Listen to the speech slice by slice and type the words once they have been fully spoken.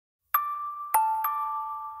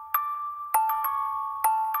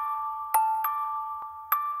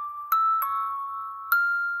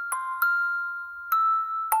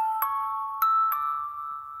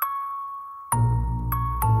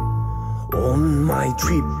On my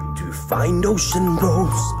trip to find ocean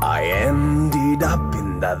roads, I ended up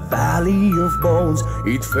in the valley of bones.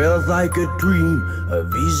 It felt like a dream, a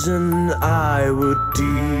vision I would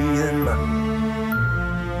dim.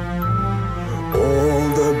 All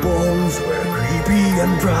the bones were creepy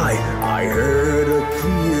and dry. I heard a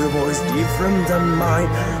clear voice different than mine.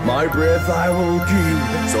 My breath I will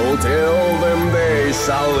give, so tell them they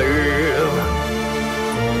shall live.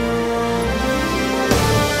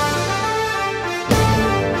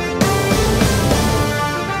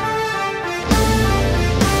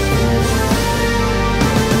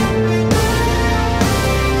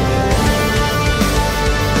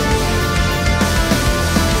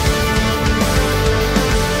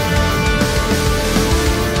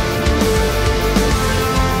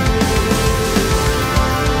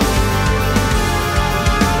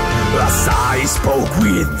 Spoke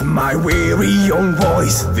with my weary young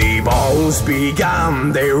voice. The bones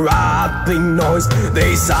began their rattling noise.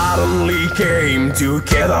 They suddenly came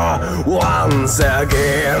together once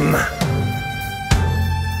again.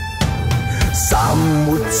 Some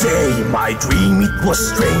would say my dream it was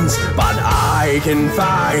strange, but I can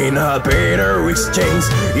find a better exchange.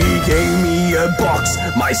 He gave me a box,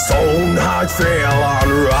 my stone heart fell on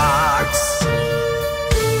rocks.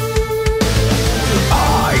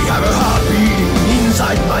 I have a heart beating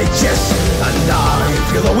inside my chest, and I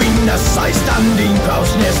feel the wind as I stand in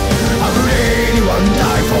crow's nest. I would anyone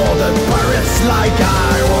die for the pirates like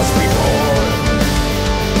I was before.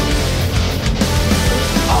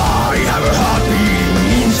 I have a heart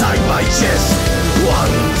beating inside my chest.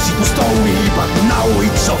 Once it was stony, but now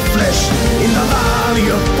it's of flesh. In the valley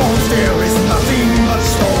of bones there is nothing but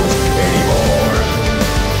stones anymore.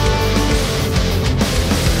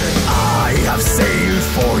 I have sailed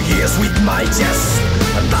for years with my chest,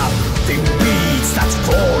 and nothing beats that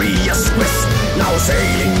glorious quest. Now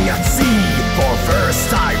sailing at sea for first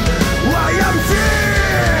time, I am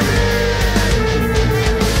free.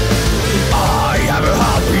 I have a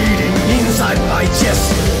heart beating inside my chest,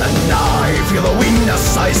 and I feel the wind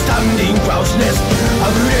as I stand in crow's nest.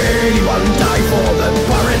 How could anyone die for the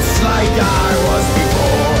pirates like I was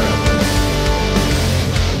before?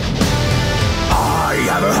 I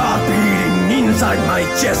have a heart beating inside my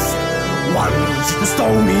chest. Once it was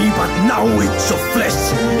stony, but now it's of flesh.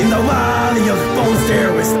 In the valley of bones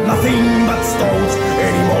there is nothing but stones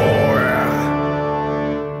anymore.